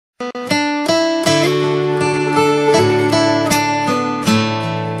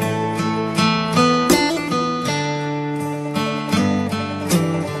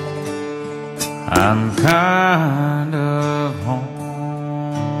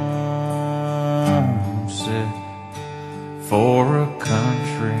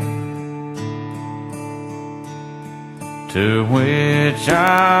to which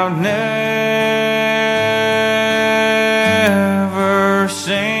I've never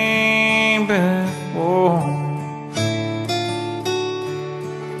seen before.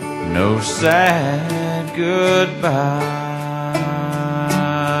 No sad goodbyes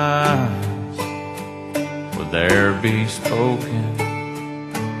will there be spoken,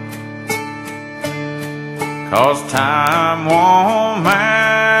 'cause time won't matter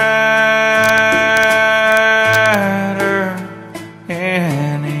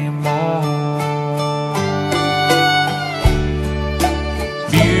anymore.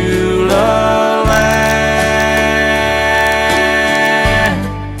 Beulah land,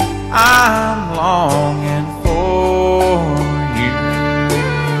 I'm longing for you,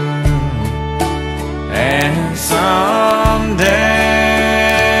 and someday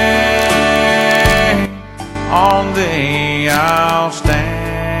on thee I'll stand,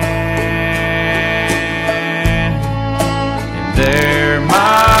 and there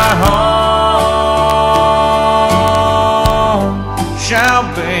my home shall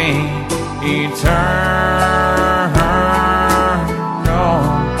be eternal.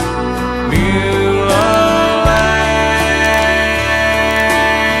 Beulah land,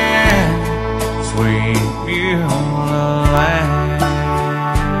 sweet Beulah land.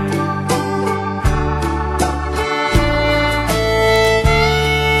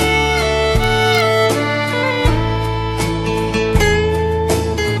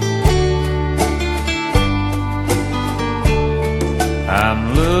 I'm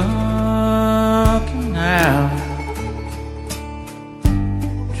looking out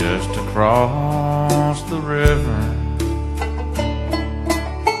just across the river,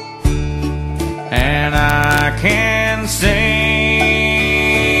 and I can see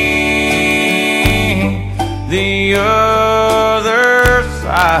the other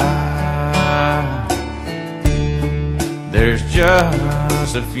side. There's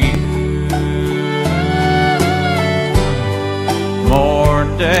just a few more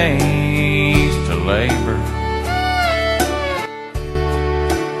days